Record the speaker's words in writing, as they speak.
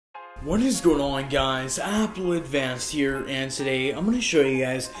What is going on, guys? Apple Advanced here, and today I'm going to show you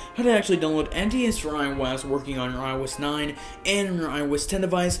guys how to actually download NDS4IOS working on your iOS 9 and on your iOS 10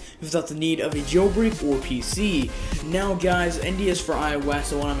 device without the need of a jailbreak or PC. Now guys,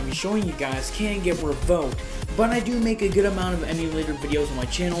 NDS4IOS, the one I'm going to be showing you guys, can get revoked, but I do make a good amount of emulator videos on my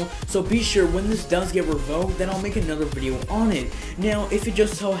channel, so be sure when this does get revoked, then I'll make another video on it. Now, if it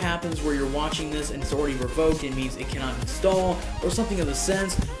just so happens where you're watching this and it's already revoked, it means it cannot install or something of the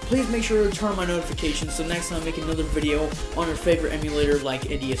sense, please make sure to turn on my notifications so next time I make another video on your favorite emulator like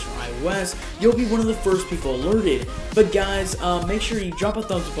NDS4IOS, you'll be one of the first people alerted. But guys, make sure you drop a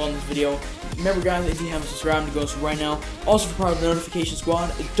thumbs up on this video. Remember guys, if you haven't subscribed to go right now, also for part of the notification squad,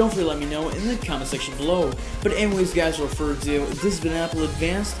 don't forget to let me know in the comment section below. But anyways guys, without further ado, this has been Apple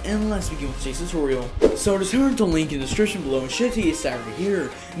Advanced, and let's begin with today's tutorial. So just head to the link in the description below and should take you right here.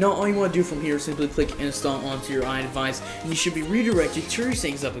 Now all you want to do from here is simply click install onto your iDevice, and you should be redirected to your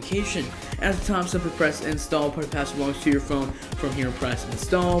settings application. At the top, simply press install, put a password belongs to your phone. From here, press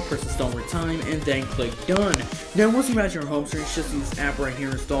install one time, and then click done. Now once you're at your home screen, you should see this app right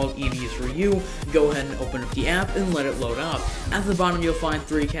here installed, NDS4U. Go ahead and open up the app and let it load up. At the bottom you'll find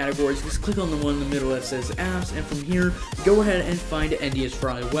three categories. Just click on the one in the middle that says apps, and from here go ahead and find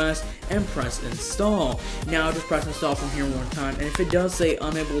NDS4IOS and press install. Now just press install from here one time, and if it does say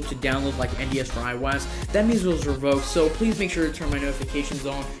unable to download like NDS4IOS, that means it was revoked, so please make sure to turn my notifications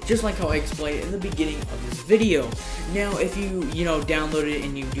on, just like how I explained in the beginning of this video. Now if you download it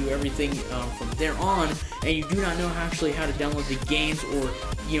and you do everything from there on, and you do not know actually how to download the games or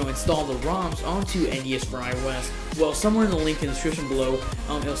install the ROMs onto NDS4IOS, well, somewhere in the link in the description below,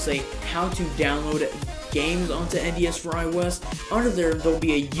 it'll say how to download games onto NDS4IOS. Under there'll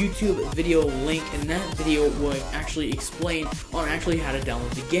be a YouTube video link, and that video will actually explain on actually how to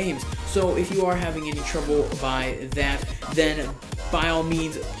download the games. So if you are having any trouble by that, then by all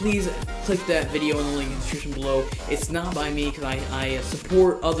means, please click that video in the link in the description below. It's not by me, because I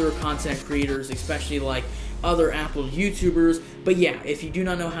support other content creators, especially like other Apple YouTubers. But yeah, if you do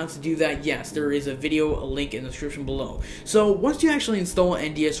not know how to do that, yes, there is a link in the description below. So once you actually install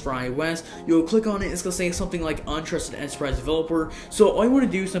NDS4IOS, you'll click on it. It's going to say something like untrusted enterprise developer. So all you want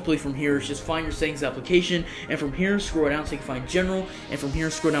to do simply from here is just find your settings application, and from here scroll down so you can find general, and from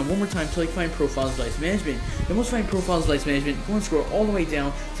here scroll down one more time until you can find profiles device management. Then once you find profiles device management, go and scroll all the way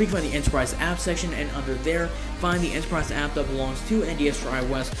down so you can find the enterprise app section, and under there find the enterprise app that belongs to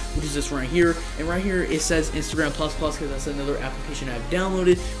NDS4IOS, which is this right here. And right here it says Instagram++, because that's another application I've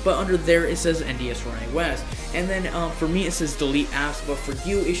downloaded, but under there it says NDS4IOS. And then for me it says delete apps, but for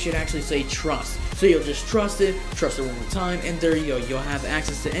you it should actually say trust. So you'll just trust it one more time, and there you go. You'll have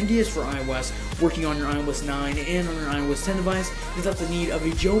access to NDS4IOS working on your iOS 9 and on your iOS 10 device without the need of a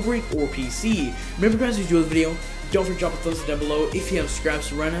jailbreak or PC. Remember guys, if you enjoyed the video, don't forget to drop a thumbs up down below. If you have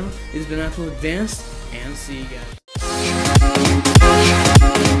subscribed right now, it has been Apple Advanced, and see you guys.